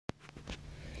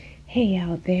Hey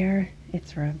out there,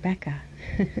 it's Rebecca,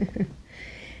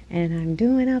 and I'm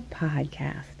doing a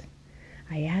podcast.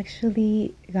 I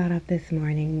actually got up this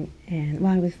morning and,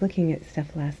 I was looking at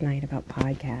stuff last night about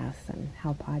podcasts and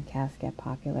how podcasts get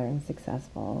popular and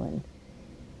successful, and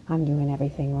I'm doing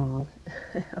everything wrong,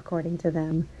 according to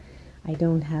them. I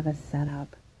don't have a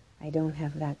setup. I don't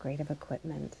have that great of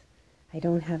equipment. I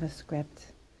don't have a script.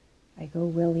 I go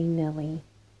willy-nilly.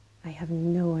 I have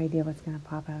no idea what's going to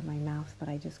pop out of my mouth, but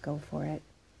I just go for it.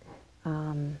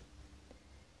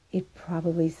 It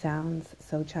probably sounds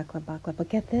so chuckla-buckla, but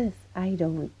get this, I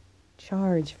don't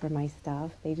charge for my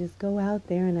stuff. They just go out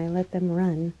there and I let them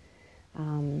run.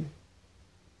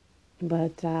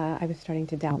 But I was starting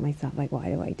to doubt myself, like, why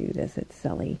do I do this? It's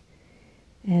silly.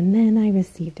 And then I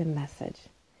received a message,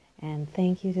 and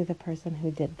thank you to the person who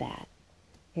did that.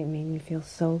 It made me feel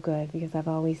so good, because I've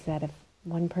always said if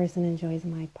one person enjoys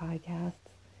my podcasts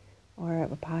or a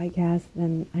podcast,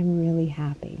 then I'm really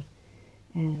happy.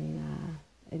 And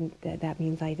that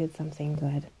means I did something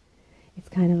good. It's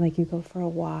kind of like you go for a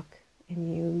walk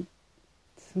and you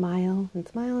smile and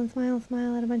smile and smile and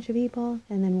smile at a bunch of people,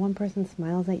 and then one person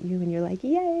smiles at you and you're like,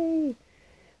 yay!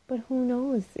 But who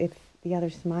knows if the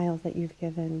other smiles that you've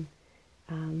given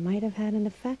might have had an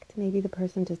effect. Maybe the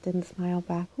person just didn't smile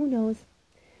back. Who knows?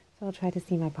 So I'll try to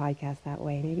see my podcast that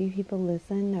way. Maybe people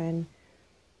listen and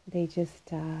they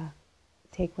just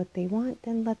take what they want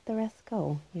and let the rest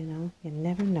go. You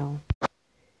never know.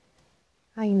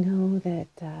 I know that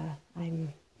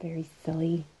I'm very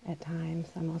silly at times.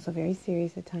 I'm also very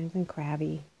serious at times and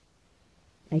crabby.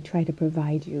 I try to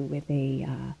provide you with a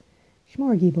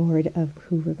smorgasbord of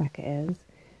who Rebecca is.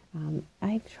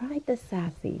 I've tried the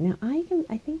sassy. Now, I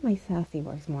think my sassy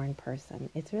works more in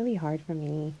person. It's really hard for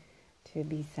me to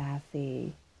be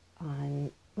sassy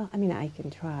on, I can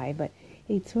try, but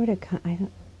it's sort of,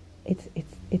 it's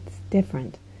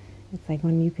different. It's like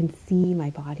when you can see my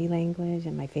body language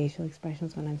and my facial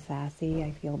expressions when I'm sassy,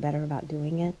 I feel better about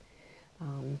doing it.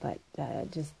 But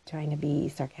just trying to be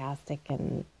sarcastic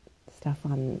and stuff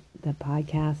on the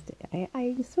podcast,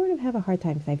 I sort of have a hard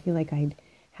time, because I feel like I'd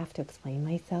have to explain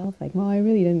myself. Like, well, I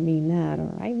really didn't mean that,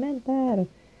 or I meant that.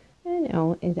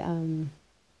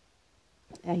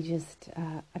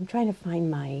 I'm trying to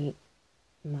find my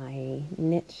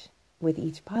niche with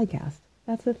each podcast.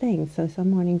 That's the thing. So some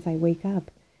mornings I wake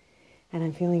up and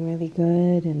I'm feeling really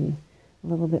good and a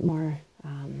little bit more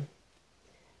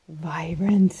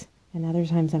vibrant, and other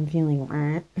times I'm feeling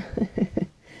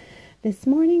This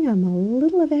morning I'm a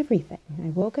little of everything. I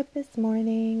woke up this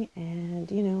morning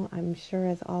and, I'm sure,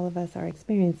 as all of us are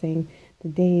experiencing, the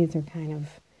days are kind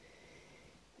of,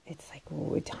 it's like,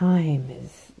 time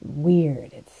is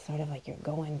weird. It's sort of like you're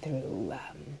going through,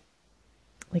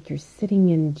 like you're sitting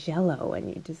in Jello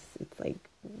and it's like,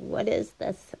 what is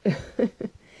this?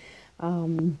 But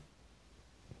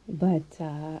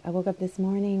I woke up this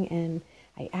morning and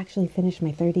I actually finished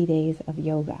my 30 days of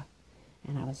yoga,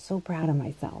 and I was so proud of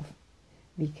myself,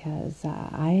 because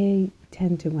I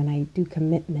tend to, when I do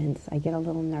commitments, I get a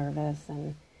little nervous,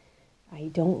 and I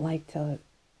don't like to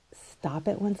stop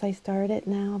it once I start it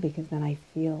now, because then I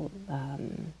feel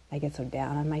I get so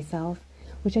down on myself,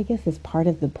 which I guess is part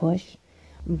of the push.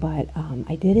 But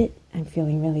I did it. I'm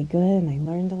feeling really good, and I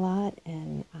learned a lot,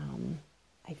 and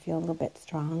I feel a little bit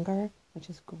stronger, which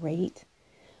is great.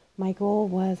 My goal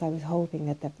was, I was hoping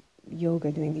that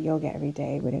doing the yoga every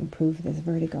day would improve this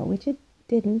vertigo, which it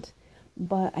didn't,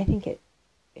 but I think it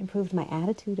improved my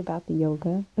attitude about the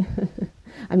yoga.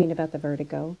 About the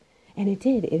vertigo. And it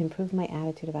did. It improved my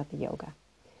attitude about the yoga.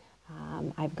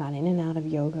 I've gone in and out of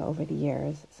yoga over the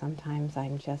years. Sometimes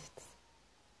I'm just,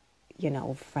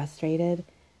 frustrated.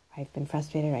 I've been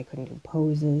frustrated. I couldn't do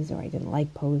poses, or I didn't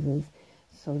like poses.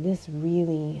 So this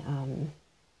really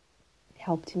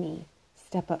helped me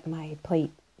step up my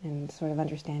plate and sort of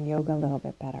understand yoga a little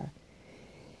bit better.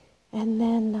 And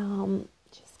then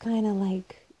just kind of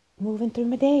like moving through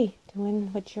my day,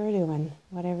 doing what you're doing,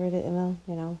 whatever it is,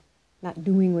 not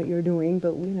doing what you're doing,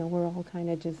 but, we're all kind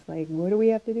of just like, what do we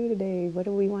have to do today? What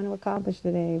do we want to accomplish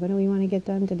today? What do we want to get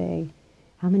done today?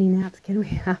 How many naps can we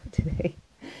have today?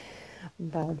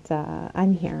 But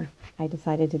I'm here. I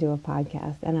decided to do a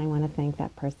podcast, and I want to thank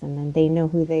that person, and they know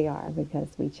who they are, because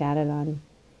we chatted on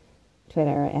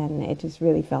Twitter, and it just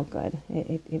really felt good.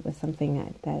 It was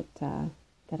something that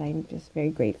I'm just very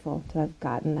grateful to have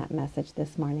gotten that message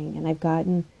this morning. And I've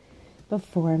gotten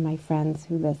before, my friends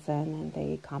who listen, and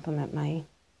they compliment my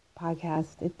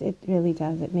podcast. It really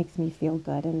does. It makes me feel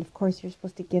good. And of course, you're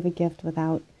supposed to give a gift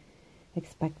without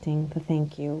expecting the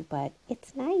thank you, but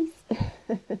it's nice.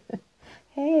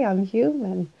 Hey, I'm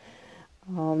human.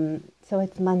 So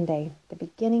it's Monday, the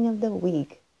beginning of the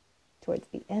week. towards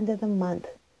the end of the month,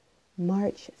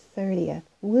 March 30th.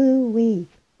 Woo-wee.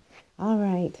 All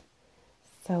right.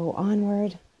 So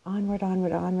onward, onward,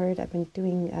 onward, onward. I've been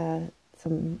doing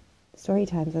some story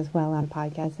times as well on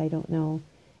podcasts. I don't know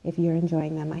if you're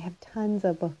enjoying them. I have tons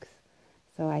of books,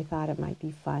 so I thought it might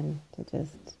be fun to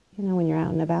just, when you're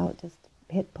out and about, just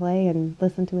hit play and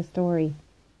listen to a story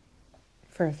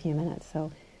for a few minutes.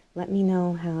 So let me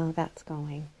know how that's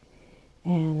going.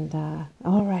 And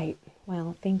all right.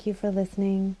 Well, thank you for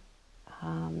listening.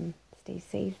 Stay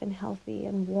safe and healthy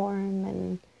and warm,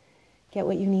 and get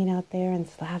what you need out there, and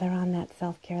slather on that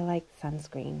self-care like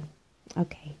sunscreen.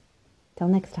 Okay. Till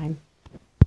next time.